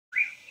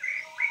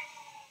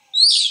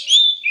Hi,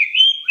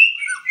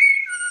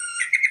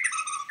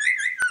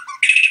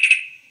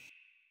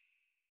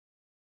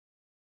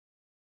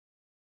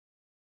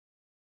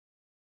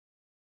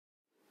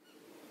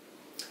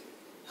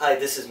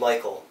 this is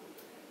Michael.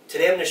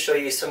 Today I'm going to show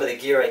you some of the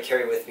gear I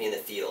carry with me in the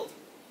field.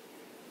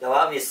 Now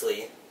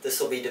obviously, this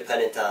will be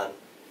dependent on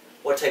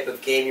what type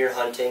of game you're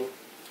hunting,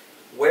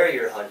 where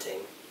you're hunting,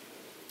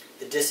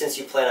 the distance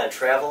you plan on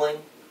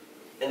traveling,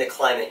 and the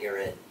climate you're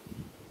in.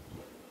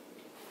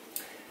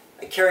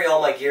 I carry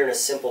all my gear in a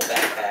simple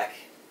backpack.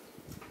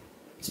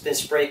 It's been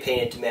spray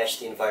painted to match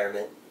the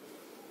environment.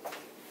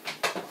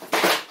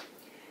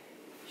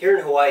 Here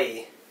in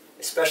Hawaii,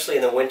 especially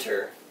in the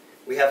winter,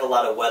 we have a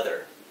lot of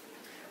weather.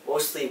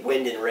 Mostly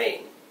wind and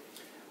rain.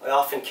 I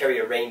often carry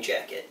a rain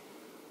jacket.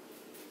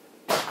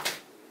 But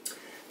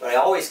I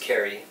always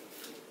carry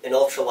an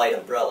ultralight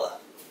umbrella.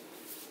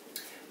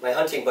 My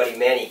hunting buddy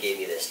Manny gave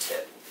me this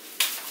tip.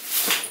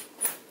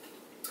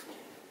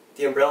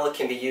 The umbrella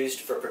can be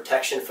used for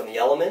protection from the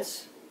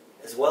elements,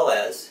 as well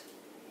as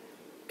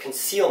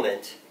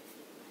concealment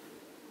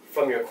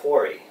from your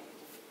quarry.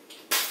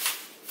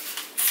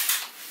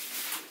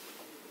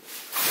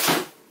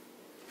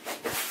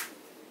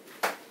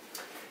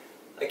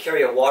 I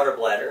carry a water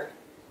bladder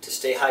to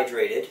stay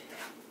hydrated,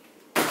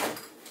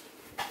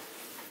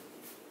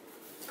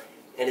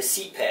 and a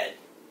seat pad.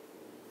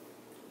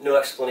 No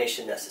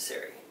explanation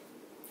necessary.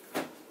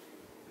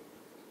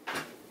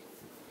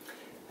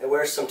 I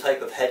wear some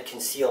type of head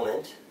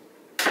concealment,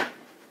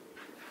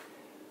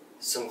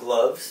 some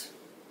gloves,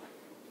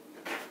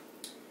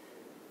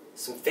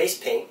 some face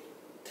paint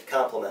to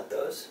complement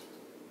those,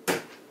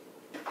 a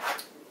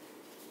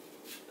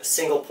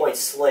single point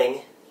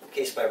sling in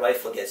case my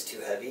rifle gets too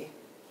heavy,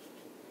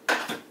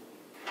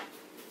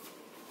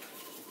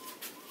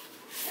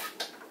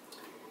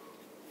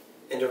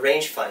 and a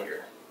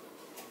rangefinder.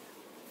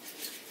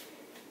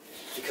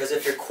 Because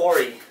if your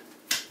quarry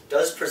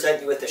does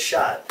present you with a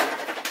shot,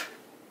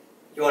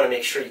 you want to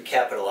make sure you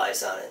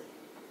capitalize on it.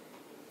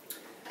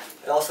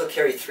 I also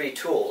carry 3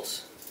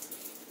 tools.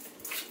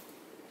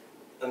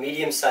 A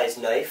medium-sized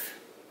knife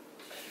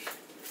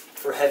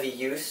for heavy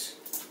use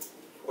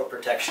or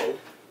protection.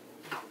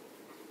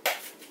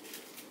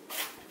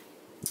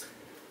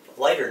 A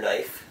lighter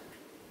knife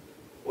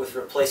with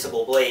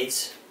replaceable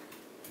blades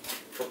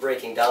for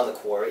breaking down the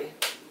quarry,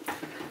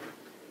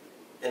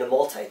 and a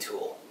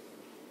multi-tool.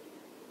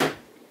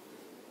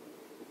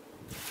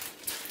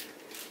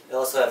 I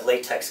also have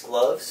latex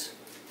gloves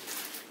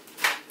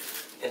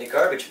and a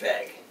garbage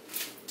bag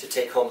to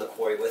take home the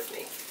quarry with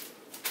me.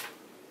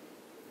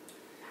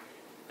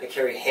 I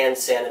carry hand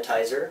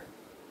sanitizer,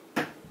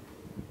 an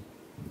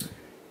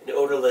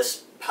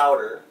odorless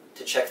powder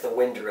to check the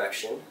wind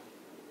direction.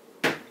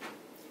 And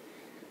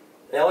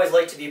I always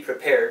like to be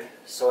prepared,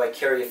 so I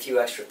carry a few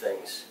extra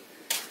things.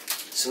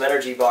 Some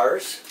energy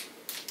bars,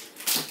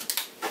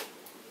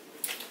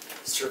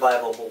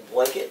 survivable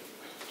blanket,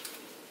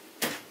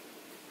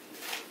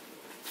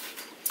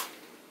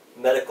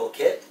 medical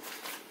kit,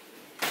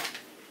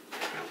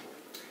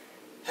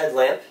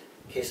 headlamp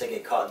in case I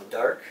get caught in the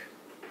dark,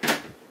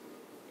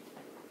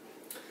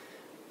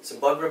 some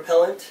bug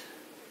repellent,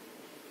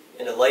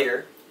 and a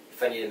lighter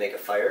if I need to make a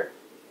fire.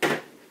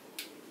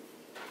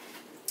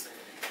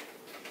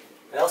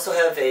 I also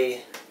have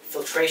a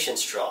filtration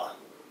straw.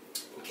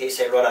 In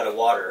case I run out of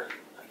water,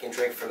 I can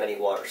drink from any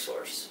water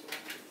source.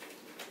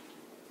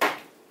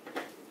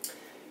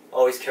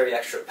 Always carry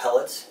extra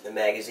pellets in the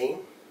magazine.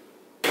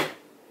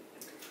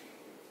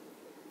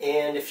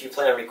 And if you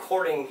plan on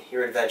recording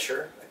your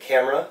adventure, a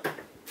camera,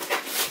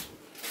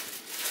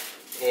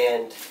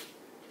 and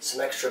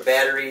some extra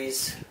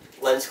batteries,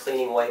 lens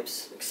cleaning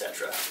wipes,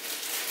 etc.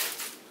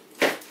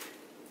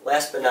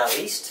 Last but not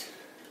least,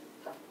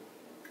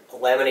 a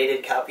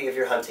laminated copy of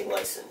your hunting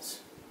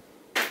license.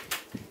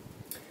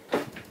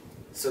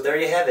 So there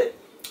you have it.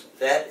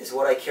 That is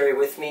what I carry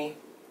with me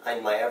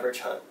on my average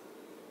hunt.